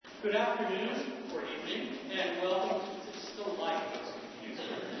Good afternoon or evening, and welcome to, it's still light, it's confusing.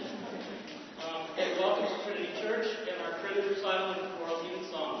 And welcome to Trinity Church and our Trinity recital of the Choral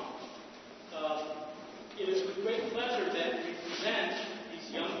Evensong. It is with great pleasure that we present these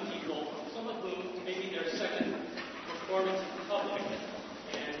young people, some of whom may be their second performance in public.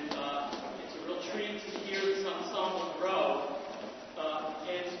 And it's a real treat to hear this ensemble grow.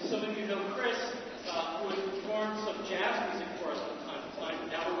 And some of you know Chris, who has performed some jazz music for us from time to time.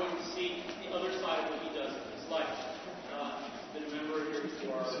 Now we're going to see the other side of what he does in his life. He's been a member here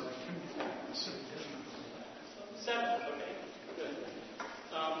for 7. Okay, good.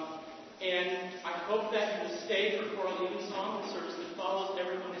 And I hope that you will stay for Choral Evensong. The service that follows,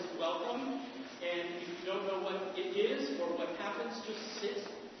 everyone is welcome. And if you don't know what it is or what happens, just sit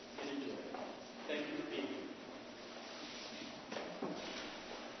and enjoy. Thank you for being here.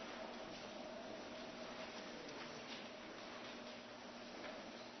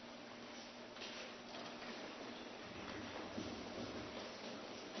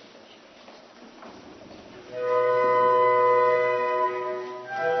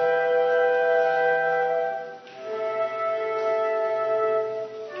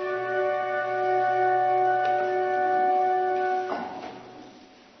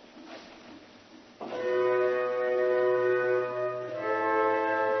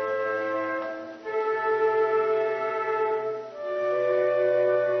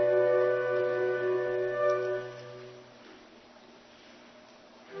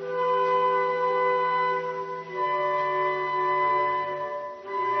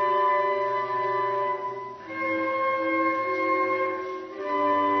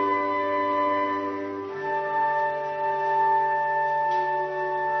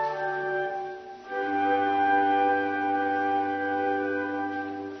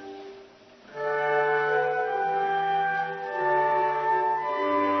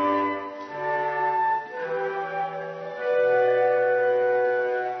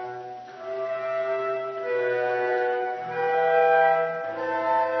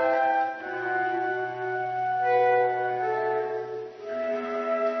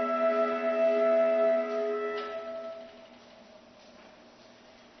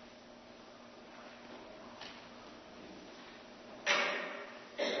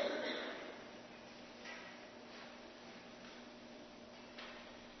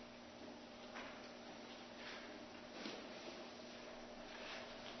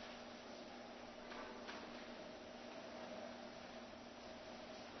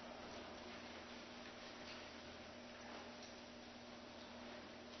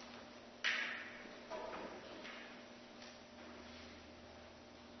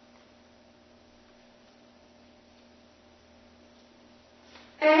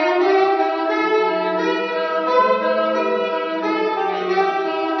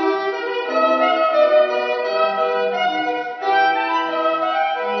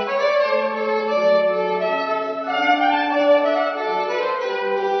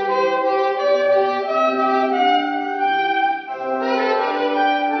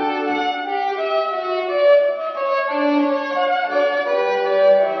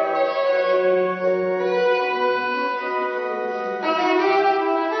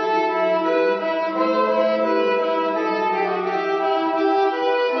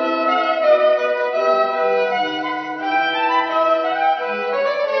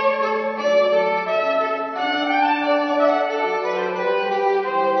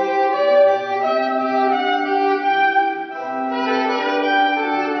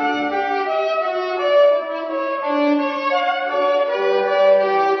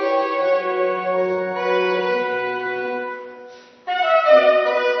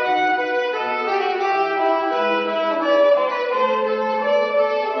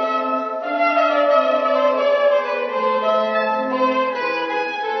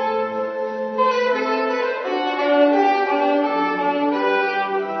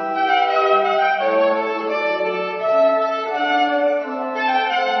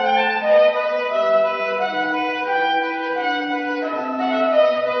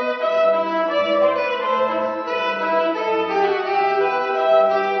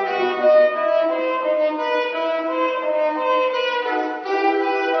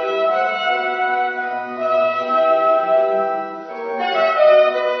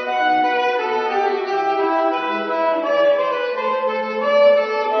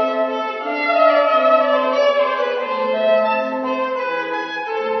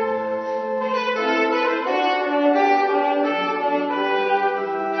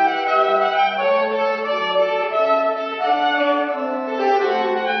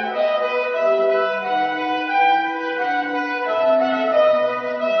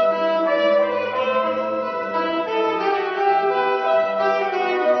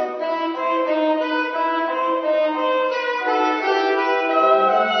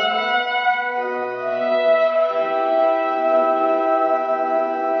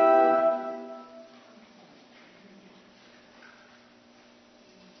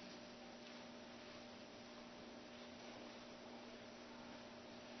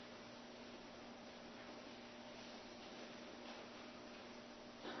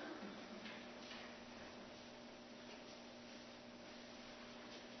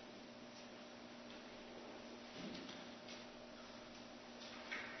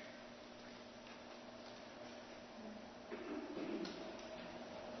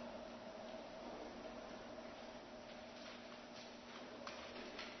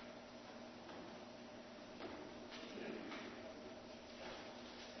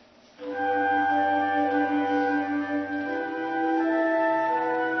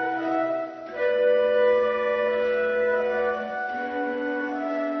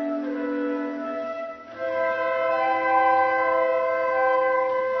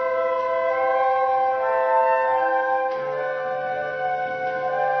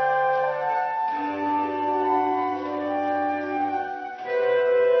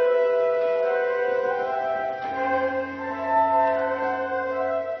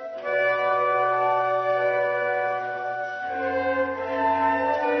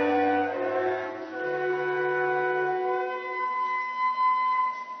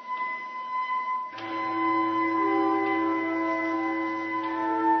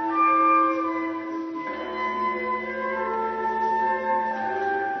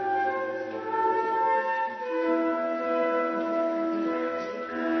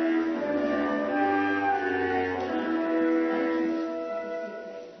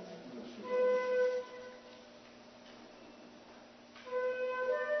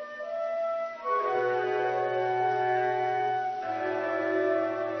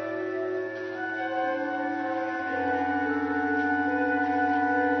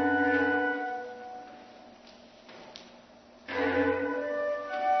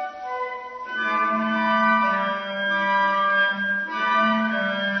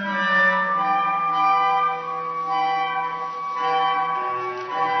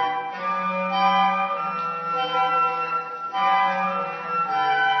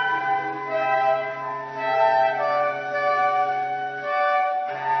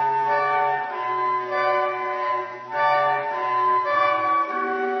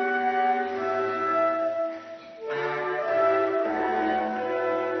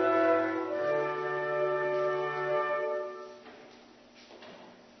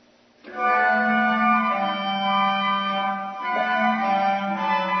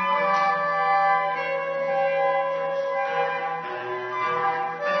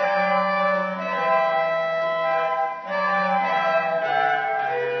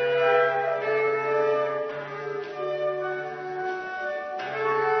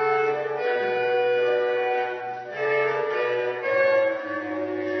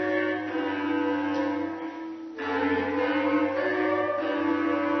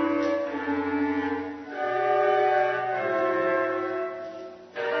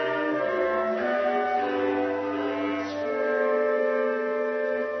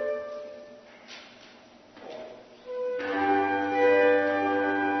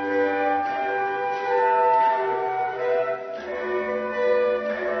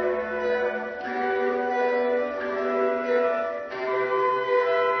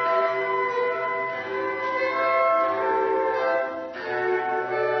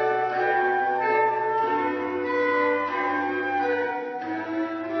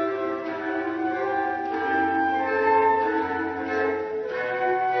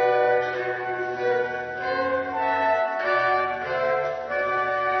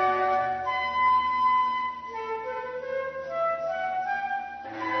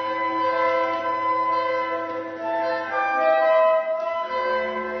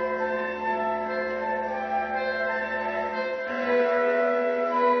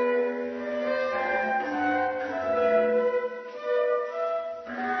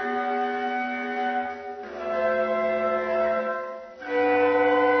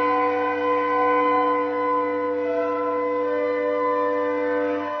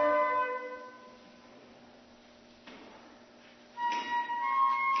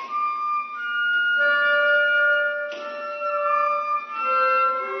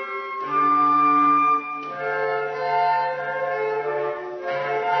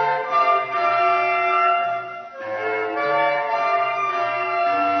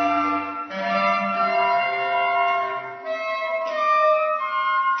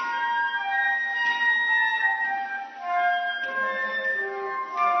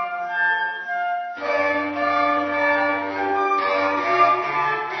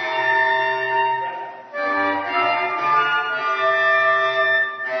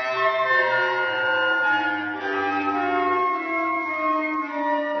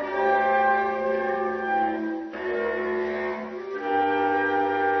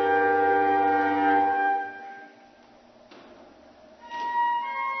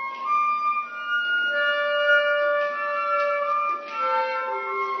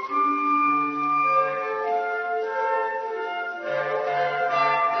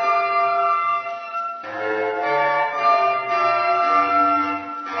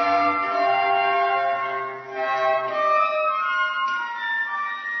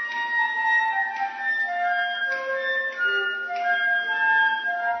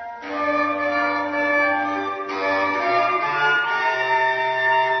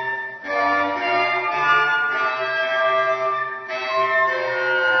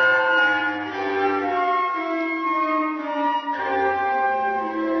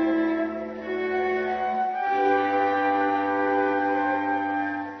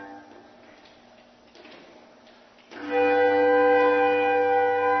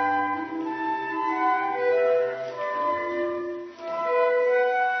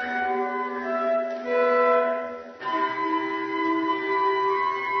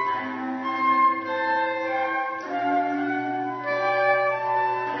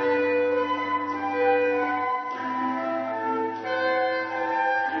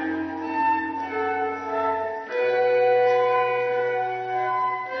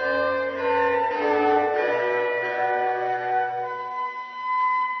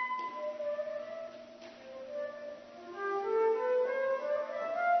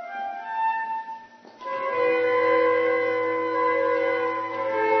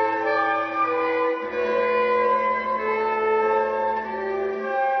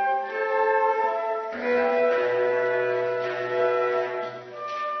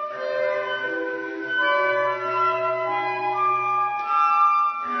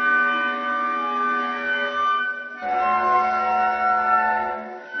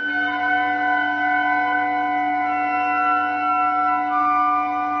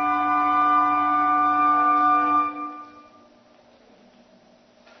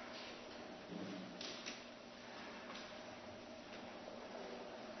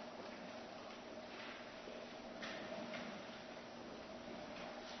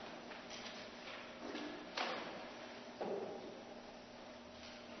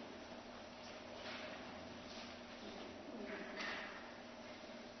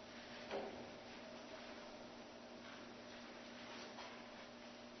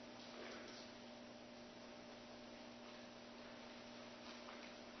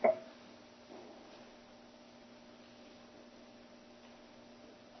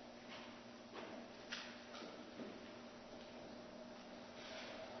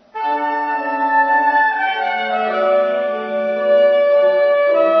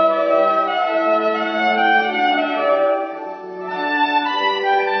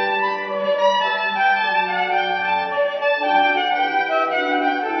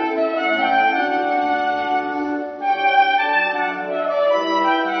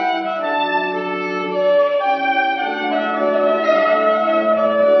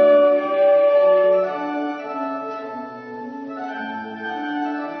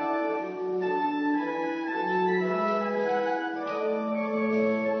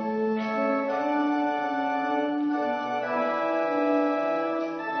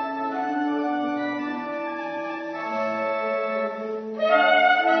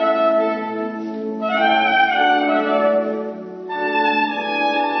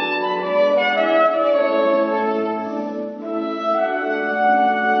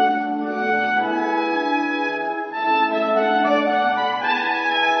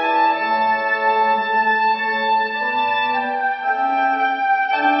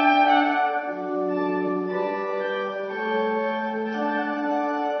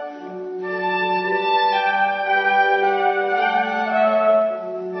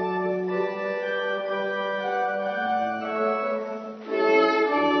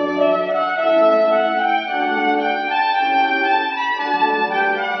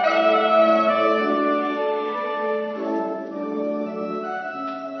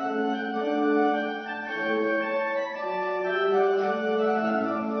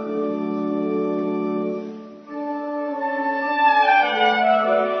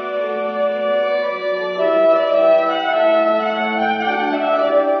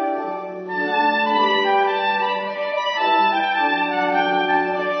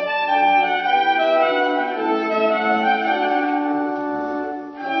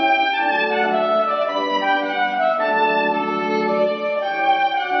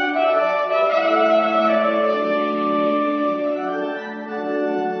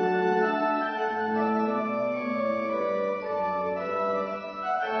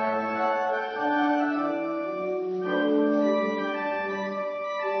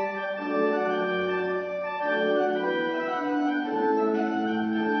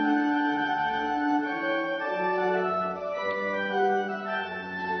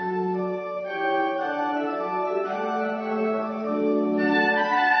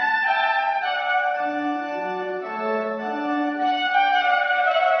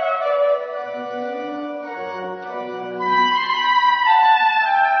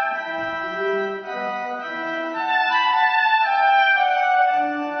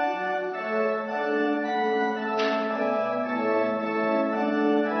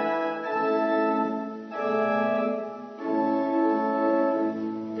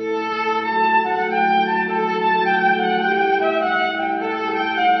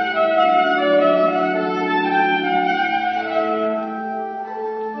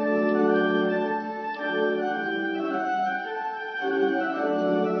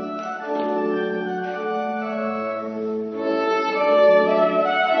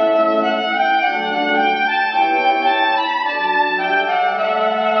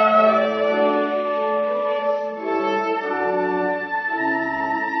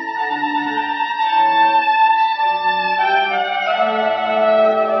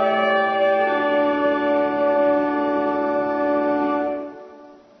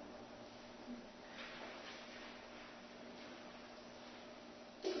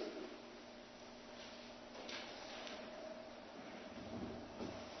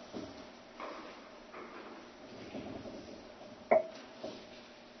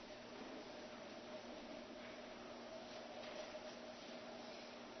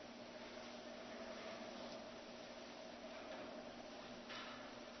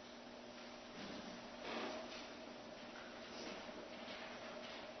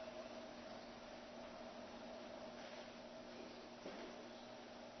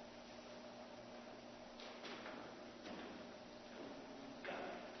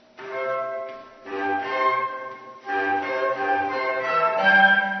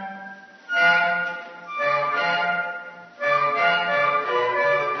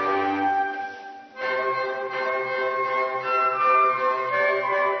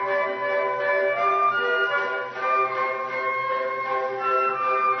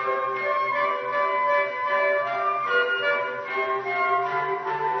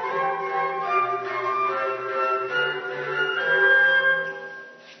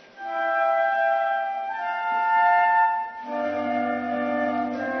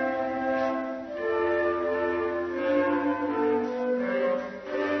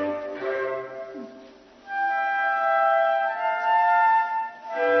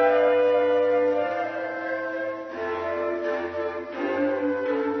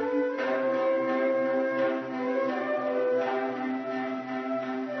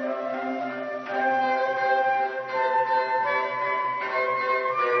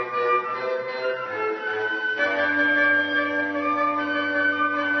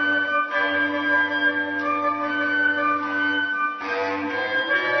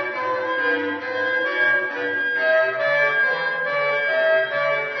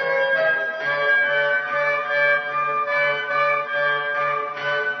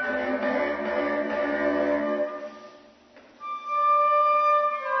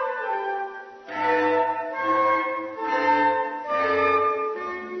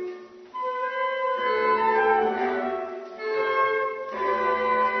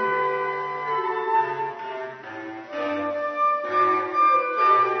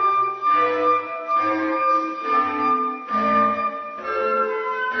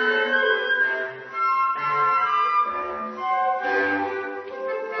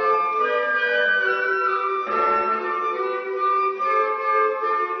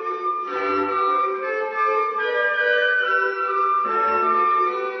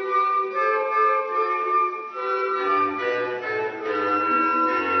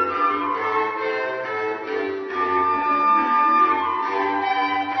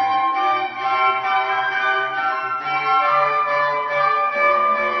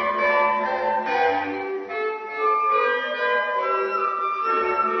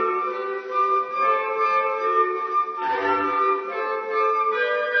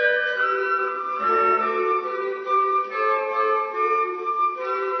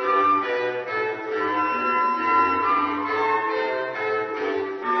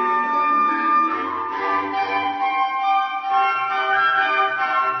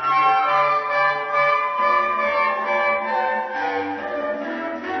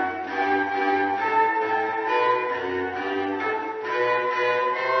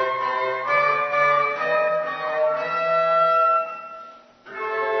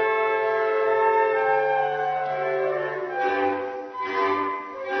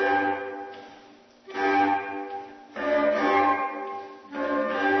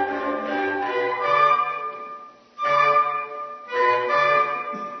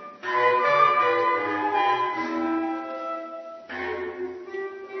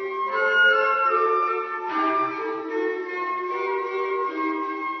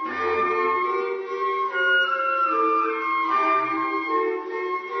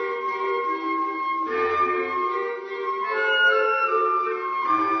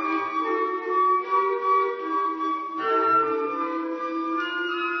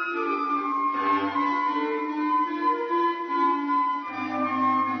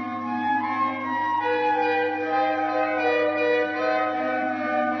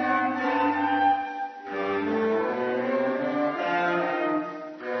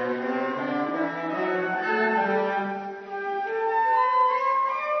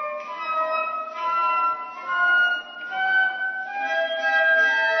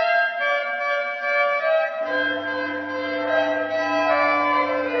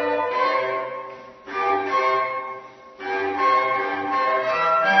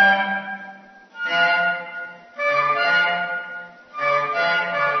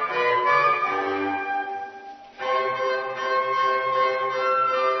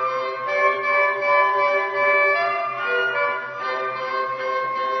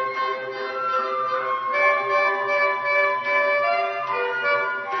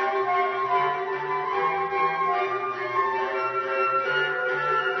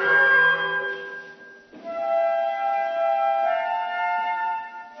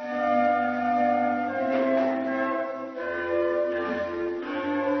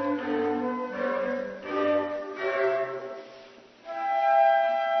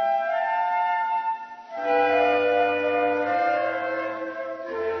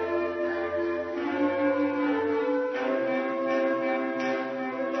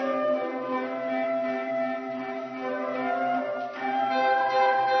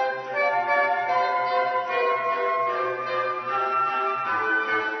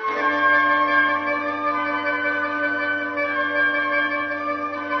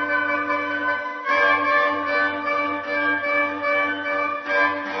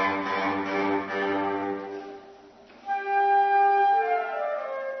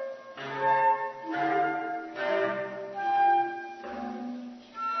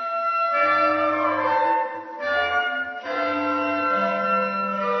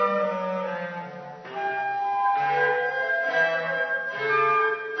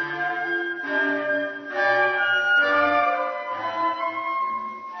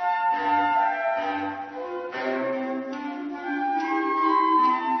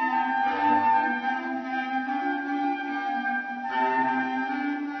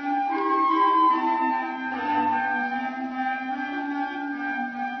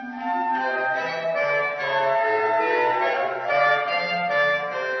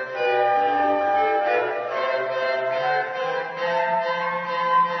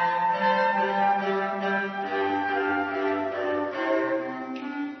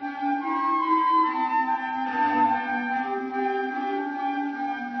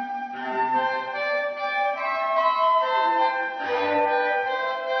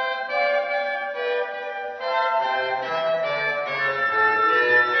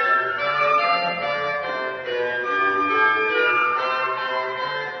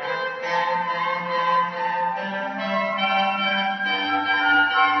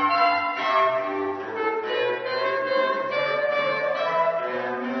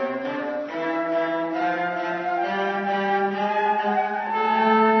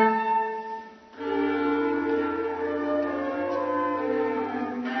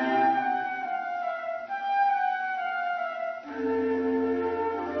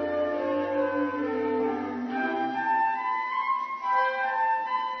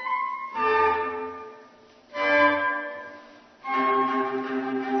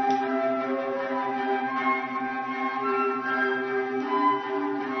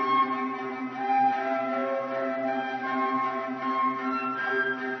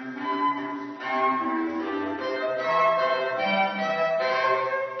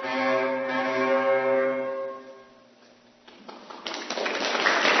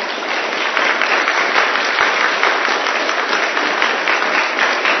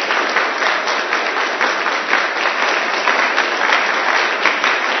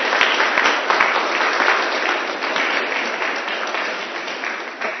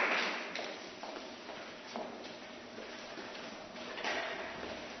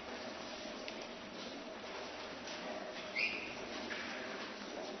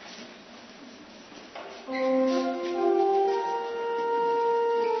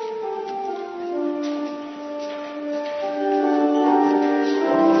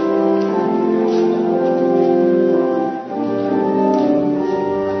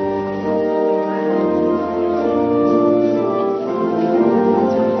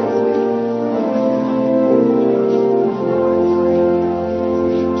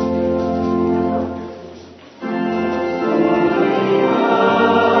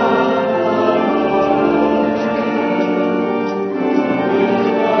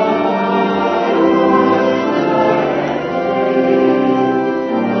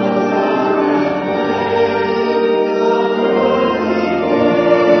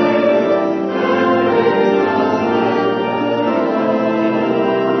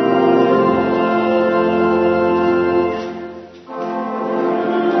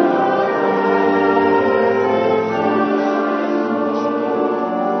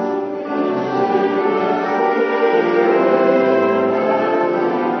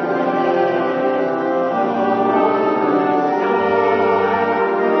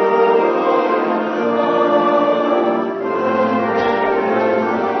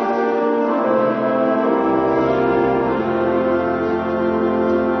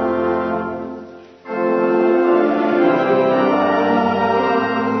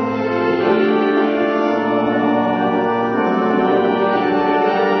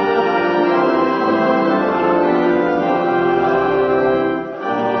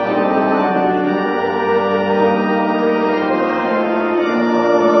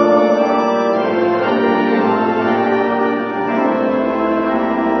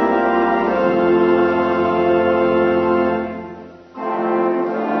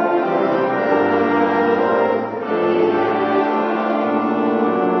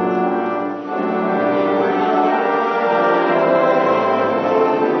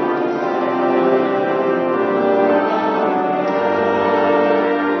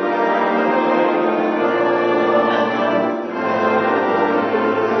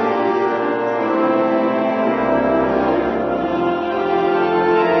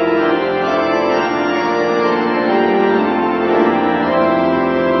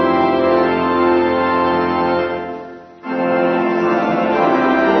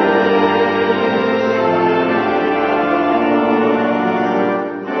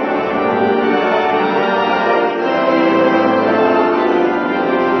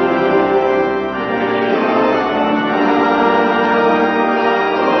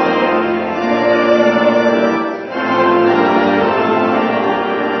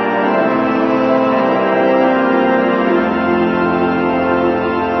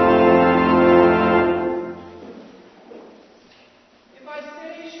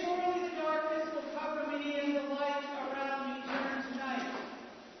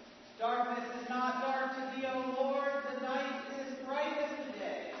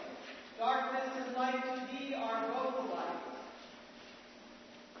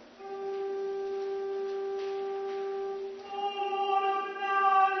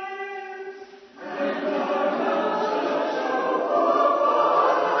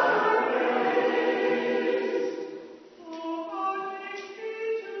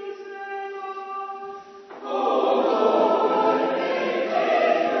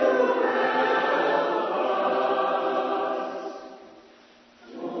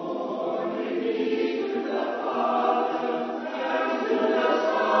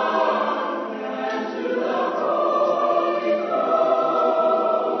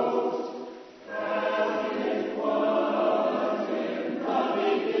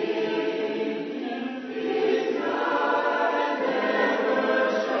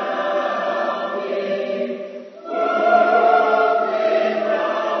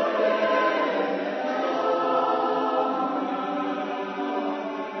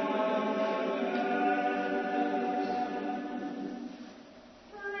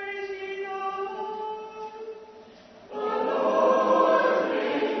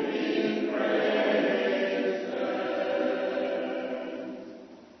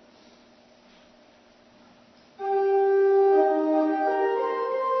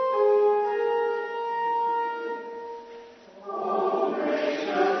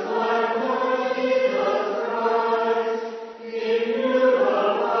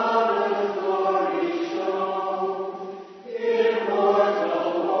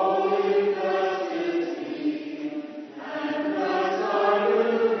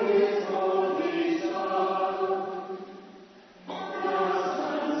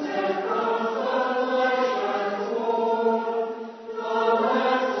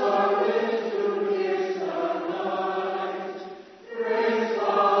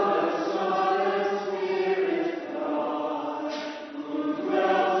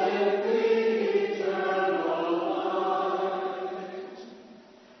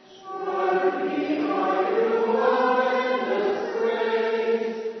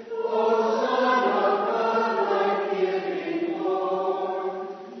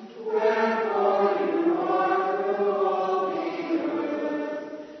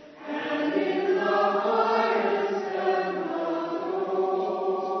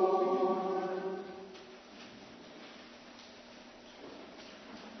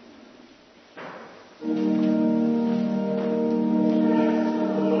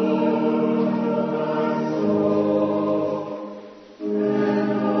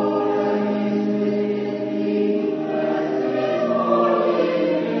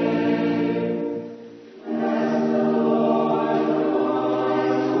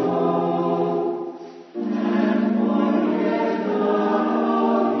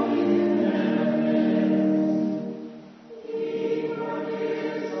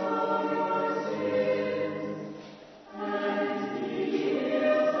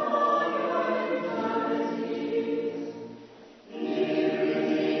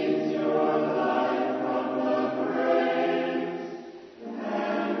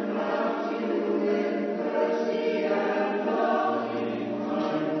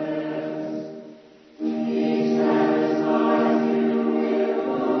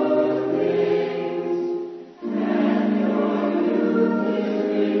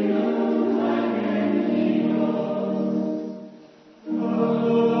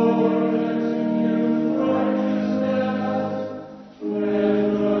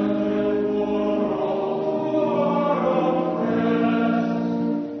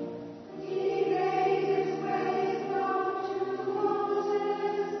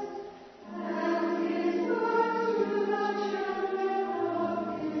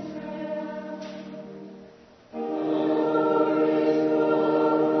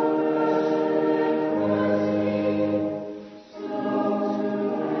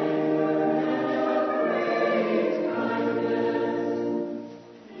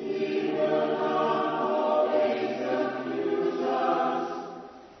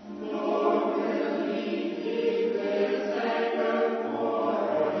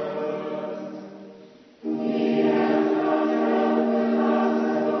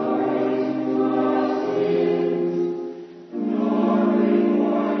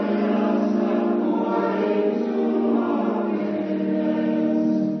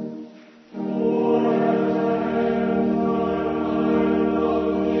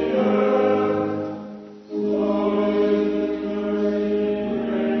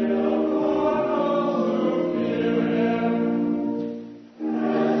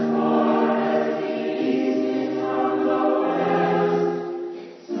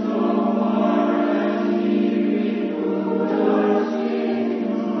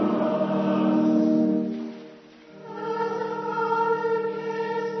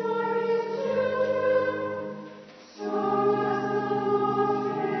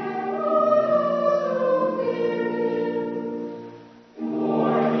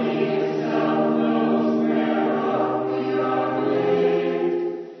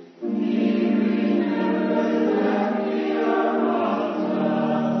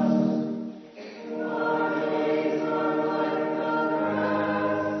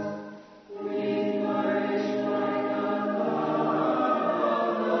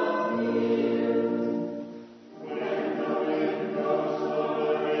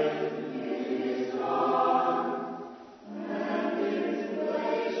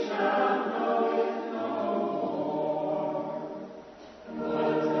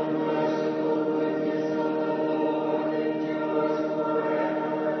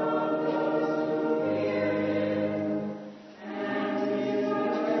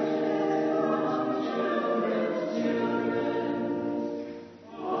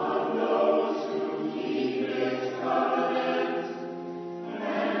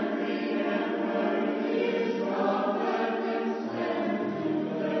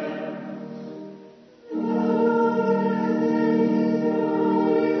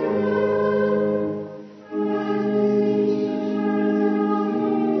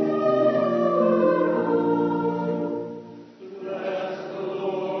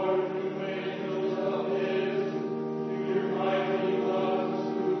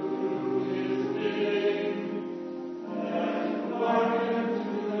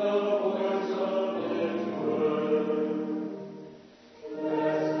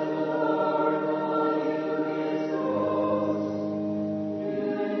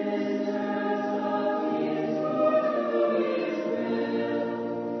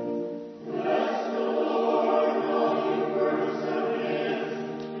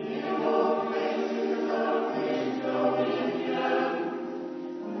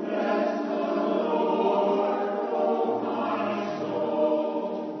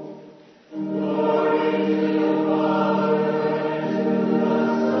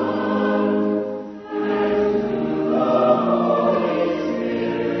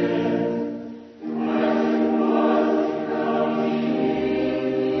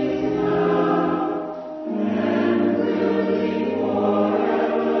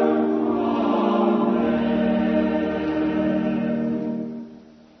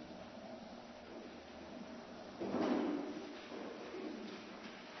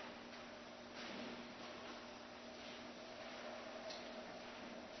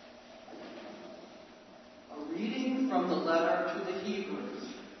 the letter to the Hebrews.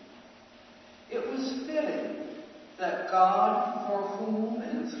 It was fitting that God, for whom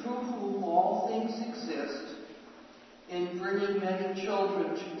and through whom all things exist, in bringing many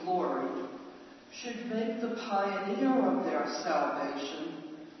children to glory, should make the pioneer of their salvation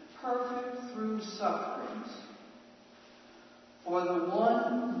perfect through sufferings. For the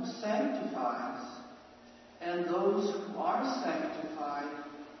one who sanctifies and those who are sanctified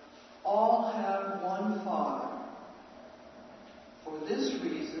all have one Father. For this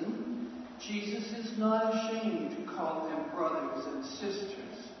reason, Jesus is not ashamed to call them brothers and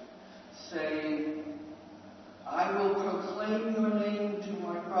sisters, saying, I will proclaim your name to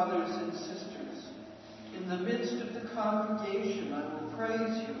my brothers and sisters. In the midst of the congregation I will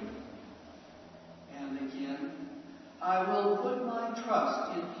praise you. And again, I will put my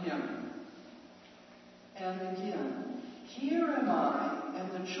trust in him. And again, here am I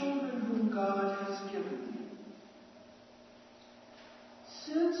and the children whom God has given me.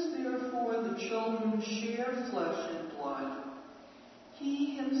 Since therefore the children share flesh and blood,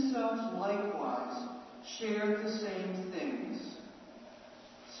 he himself likewise shared the same things,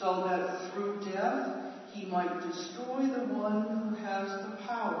 so that through death he might destroy the one who has the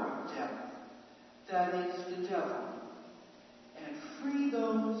power of death, that is, the devil, and free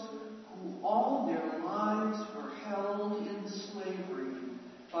those who all their lives were held in slavery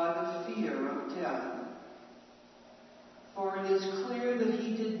by the fear of death. For it is clear that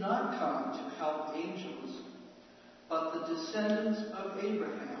he did not come to help angels, but the descendants of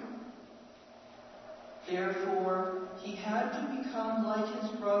Abraham. Therefore, he had to become like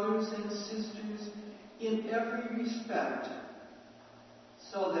his brothers and sisters in every respect,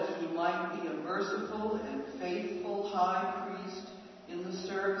 so that he might be a merciful and faithful high priest in the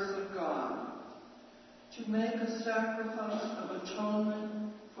service of God, to make a sacrifice of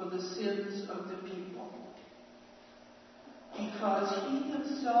atonement for the sins of the people. Because he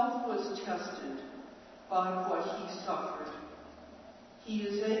himself was tested by what he suffered, he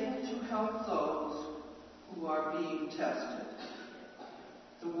is able to help those who are being tested.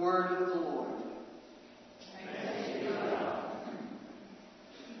 The word of the Lord. Thanks be to God.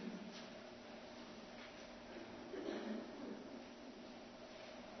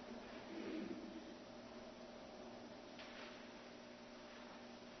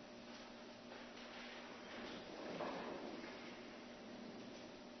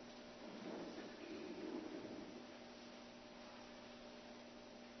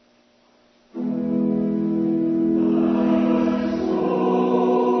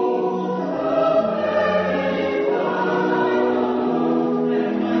 Oh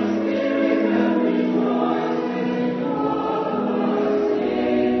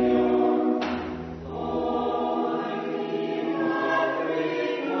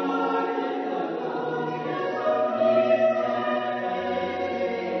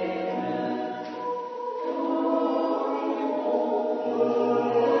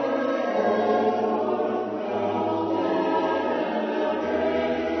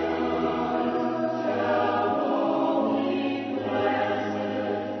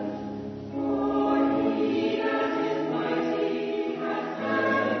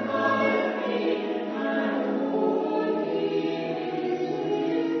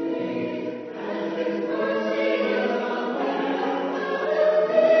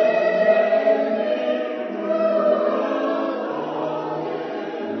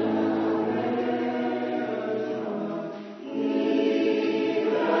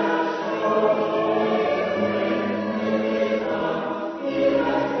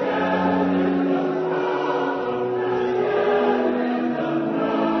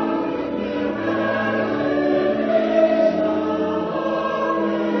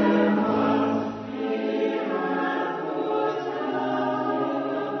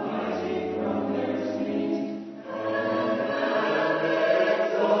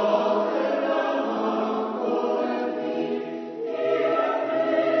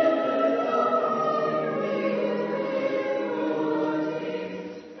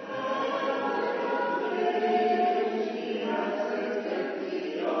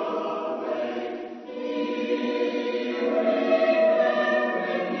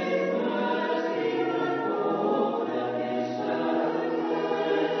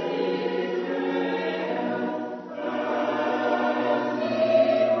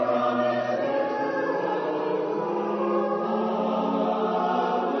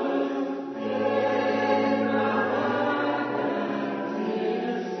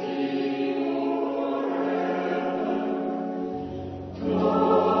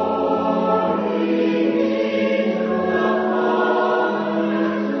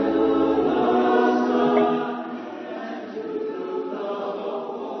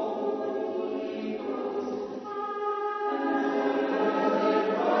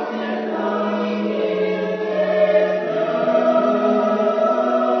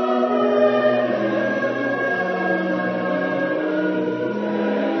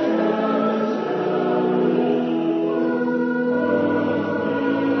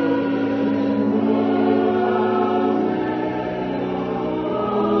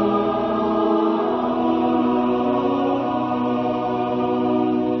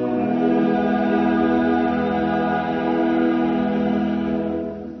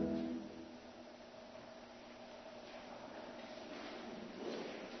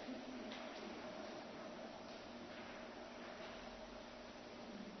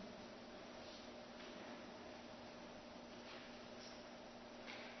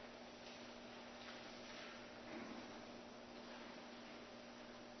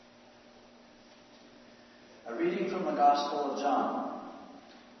reading from the Gospel of John.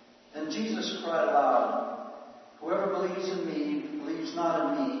 Then Jesus cried aloud, "Whoever believes in me believes not in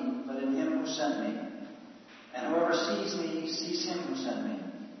me, but in him who sent me. And whoever sees me sees him who sent me.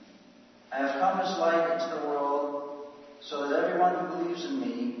 I have come as light into the world, so that everyone who believes in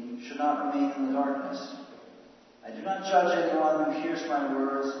me should not remain in the darkness. I do not judge anyone who hears my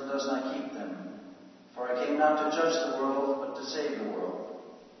words and does not keep them. For I came not to judge the world, but to save the world.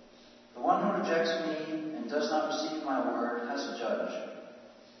 The one who rejects me and does not receive my word has a judge.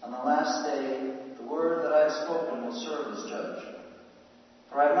 On the last day, the word that I have spoken will serve as judge.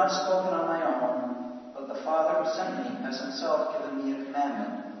 For I have not spoken on my own, but the Father who sent me has himself given me a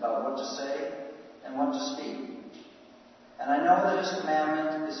commandment about what to say and what to speak. And I know that his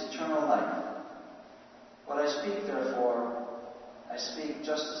commandment is eternal life. What I speak, therefore, I speak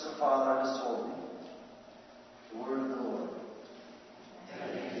just as the Father has told me." The word of the Lord.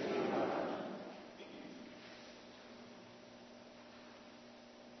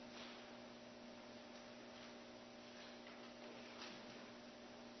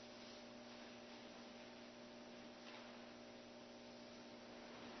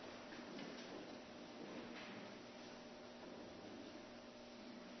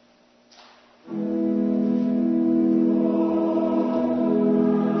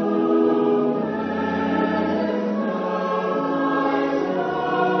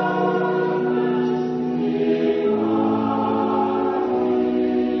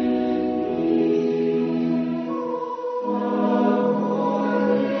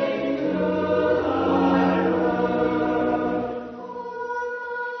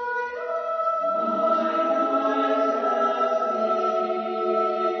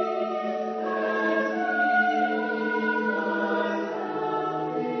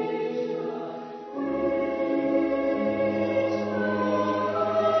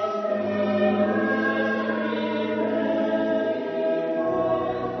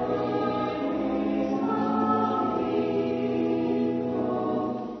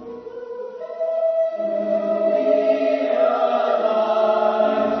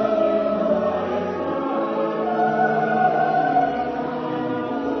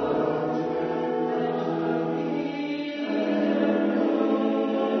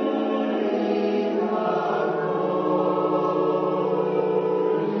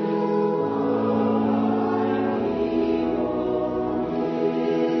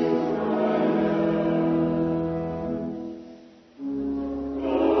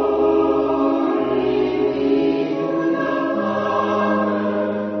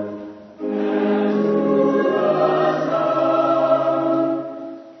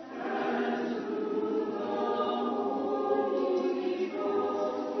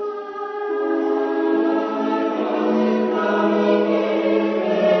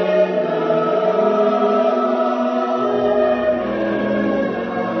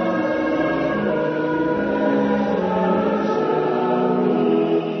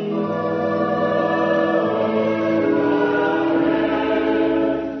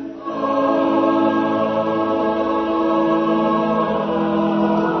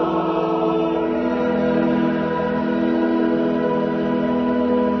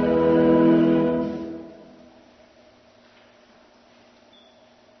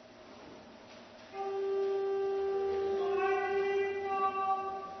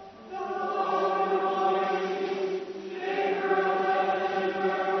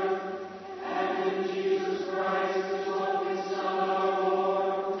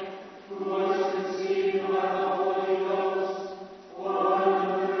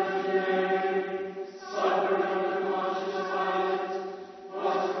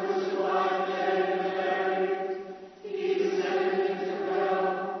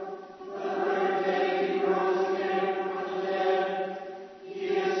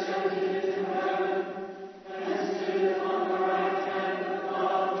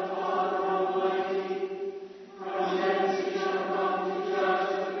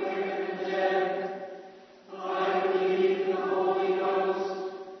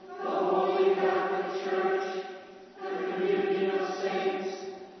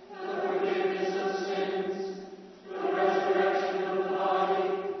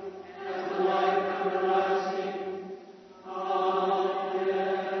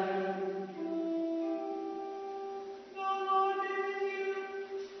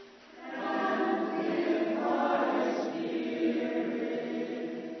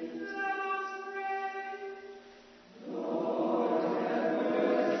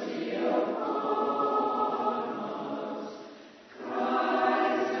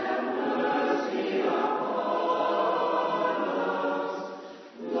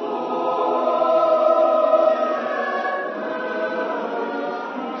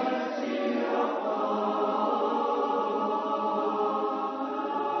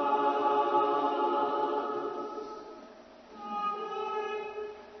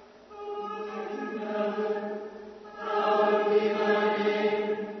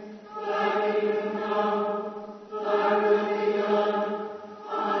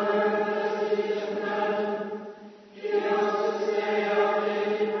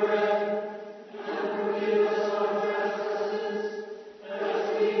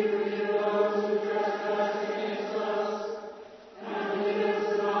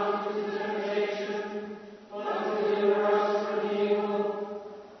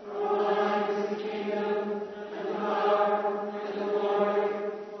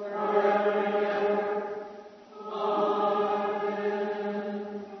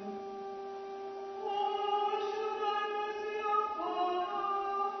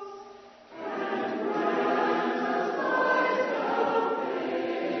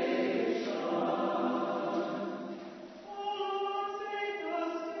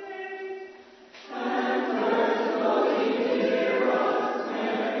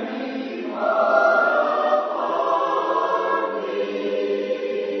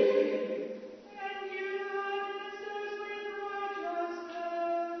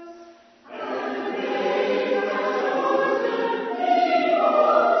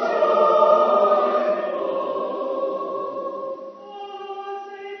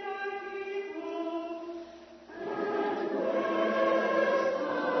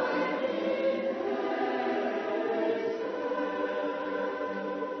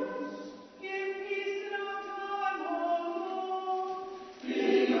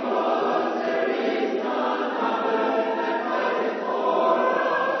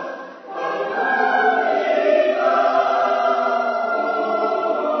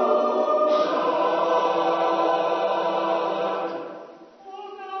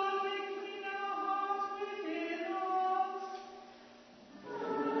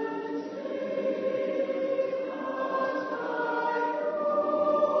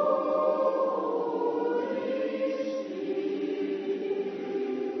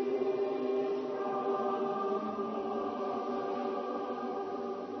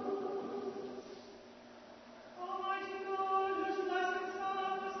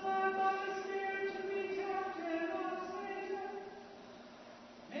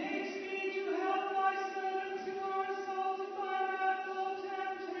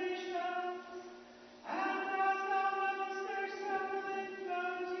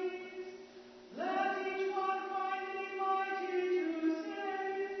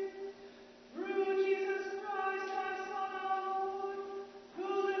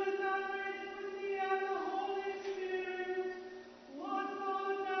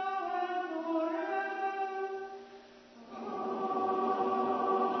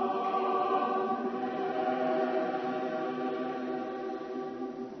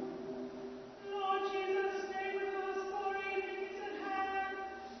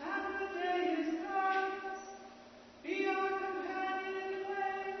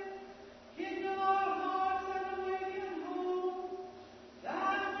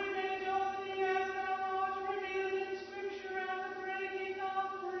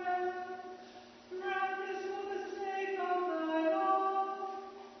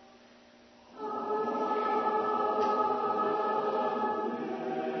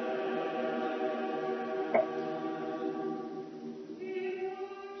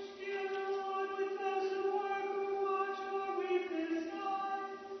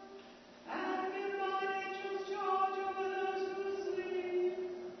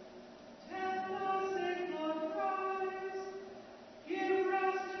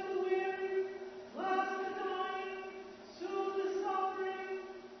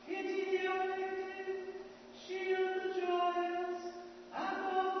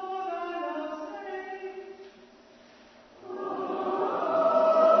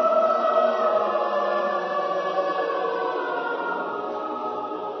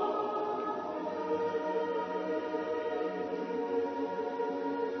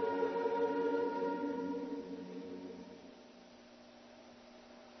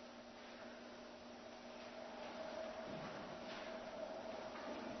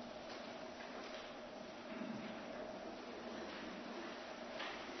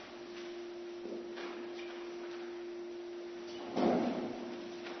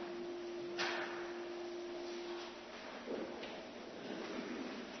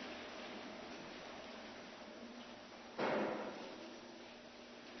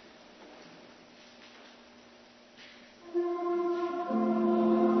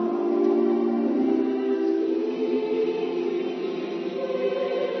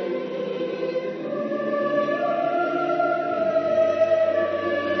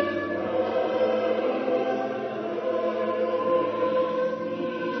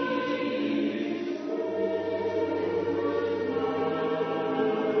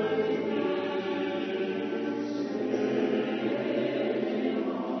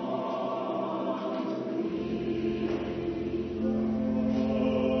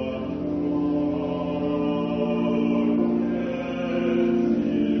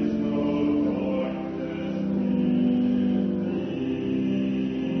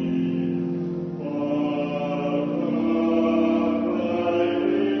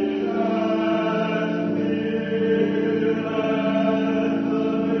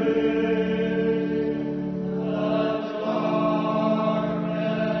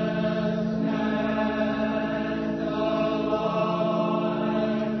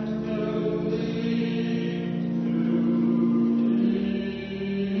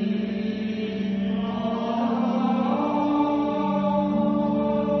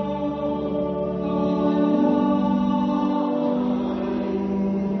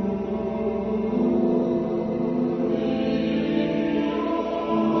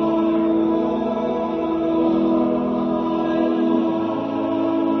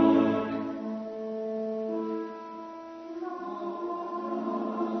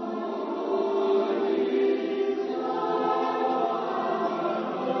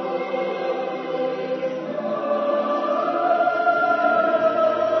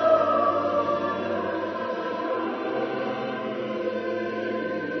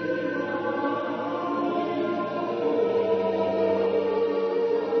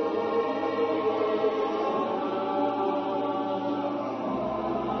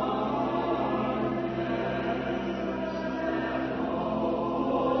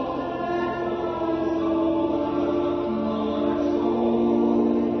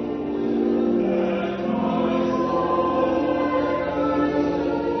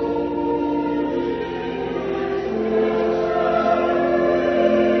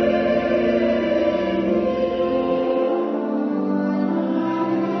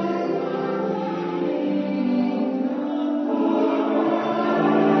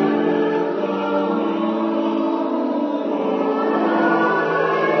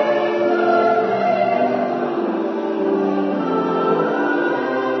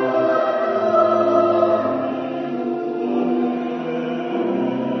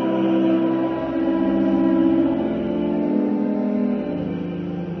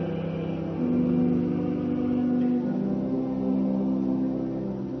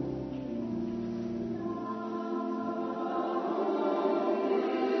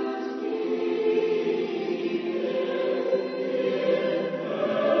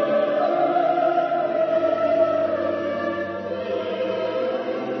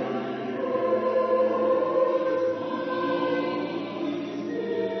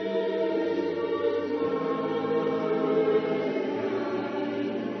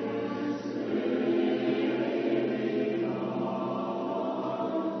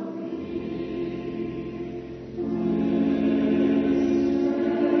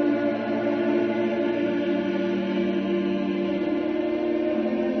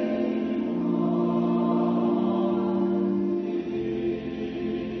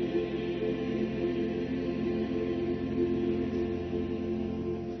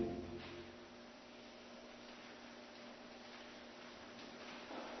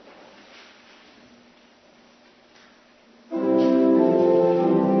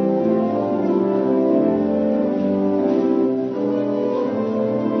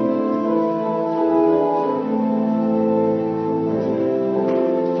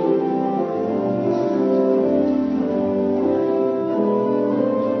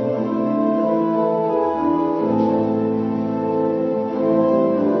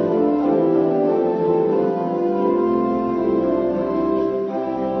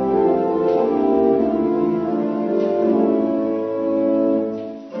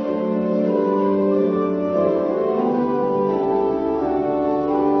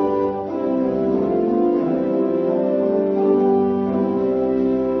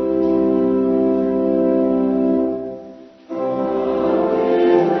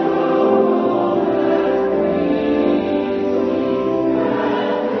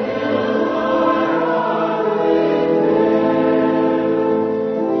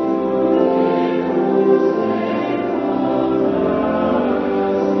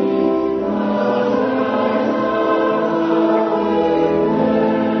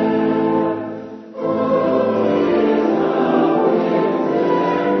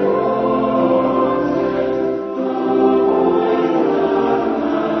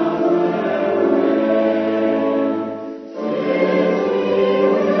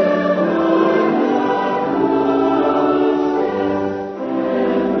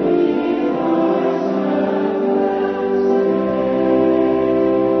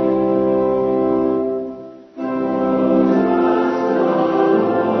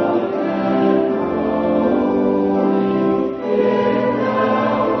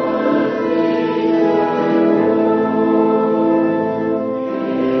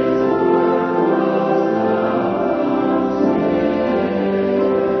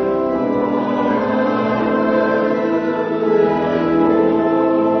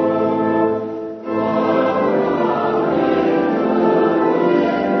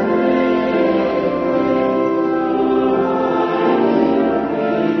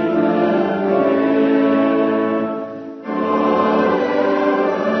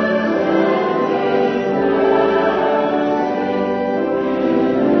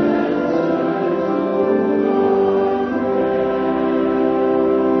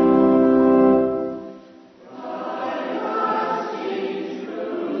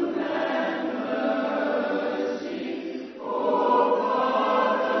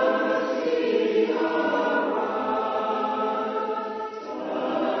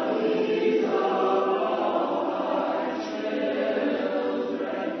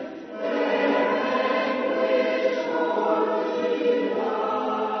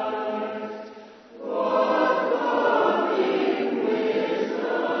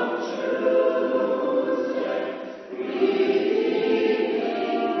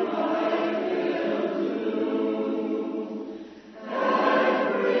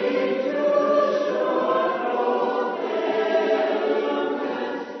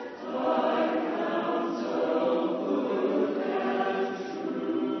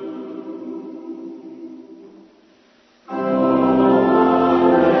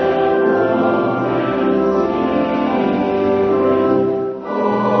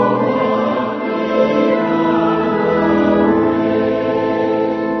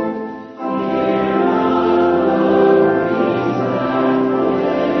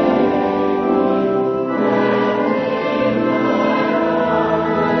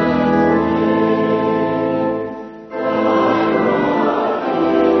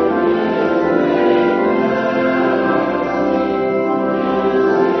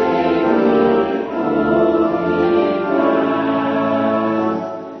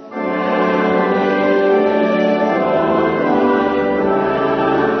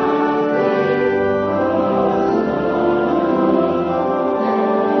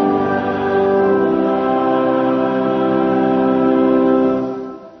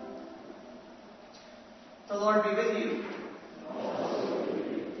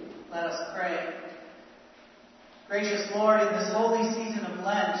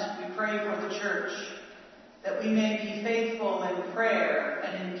 we may be faithful in prayer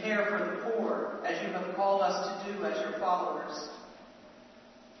and in care for the poor, as you have called us to do as your followers.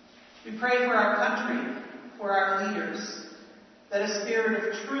 We pray for our country, for our leaders, that a spirit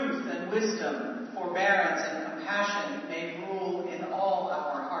of truth and wisdom, forbearance and compassion may rule in all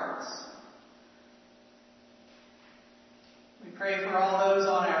our hearts. We pray for all those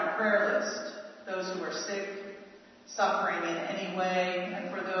on our prayer list, those who are sick, suffering in any way, and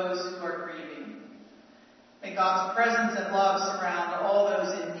for those who are grieving. May God's presence and love surround all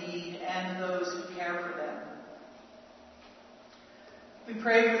those in need and those who care for them. We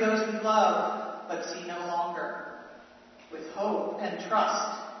pray for those we love but see no longer, with hope and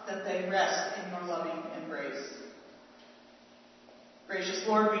trust that they rest in your loving embrace. Gracious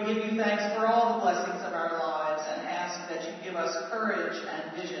Lord, we give you thanks for all the blessings of our lives and ask that you give us courage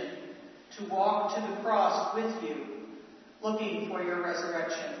and vision to walk to the cross with you, looking for your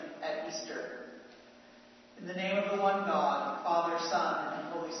resurrection at Easter. In the name of the one God, Father, Son,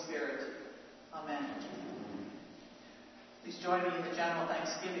 and Holy Spirit. Amen. Please join me in the general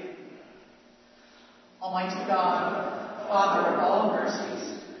thanksgiving. Almighty God, Father of all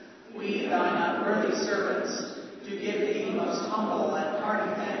mercies, we, thine unworthy servants, do give thee most humble and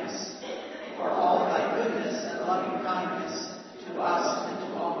hearty thanks for all thy goodness and loving kindness to us and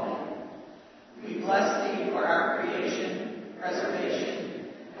to all men. We bless thee for our creation, preservation,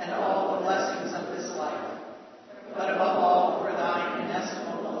 and all the blessings of this life, but above all for thine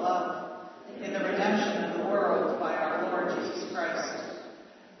inestimable love in the redemption of the world by our Lord Jesus Christ,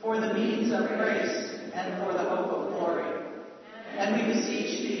 for the means of grace and for the hope of glory. And we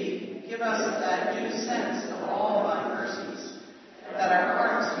beseech thee, give us that due sense of all thy mercies, that our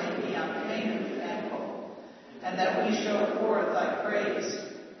hearts may be unfeignedly thankful, and that we show forth thy praise,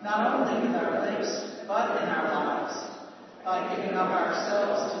 not only with our lips, but in our lives, by giving up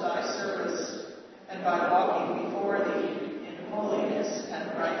ourselves to thy service, and by walking before thee in holiness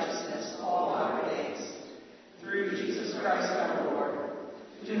and righteousness all our days. Through Jesus Christ our Lord,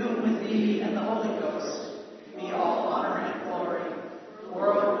 to whom with thee and the Holy Ghost be all honor and glory,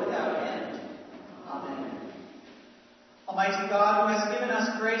 world without end. Amen. Almighty God, who has given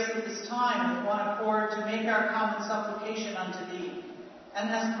us grace at this time with one accord to make our common supplication unto thee, and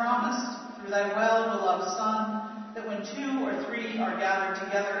has promised through thy well-beloved Son that when 2 or 3 are gathered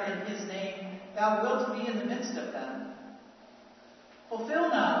together in his name, thou wilt be in the midst of them. Fulfill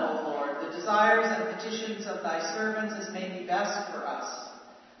now, O Lord, the desires and petitions of thy servants as may be best for us,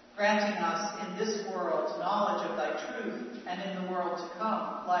 granting us in this world knowledge of thy truth, and in the world to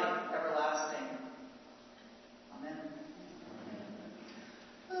come, life everlasting. Amen.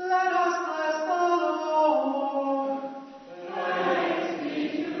 Let us bless the Lord. Thanks be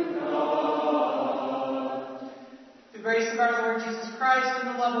to God. The grace of our Lord Jesus Christ and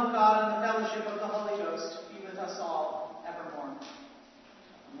the love of God and the fellowship of the Holy Ghost be with us all.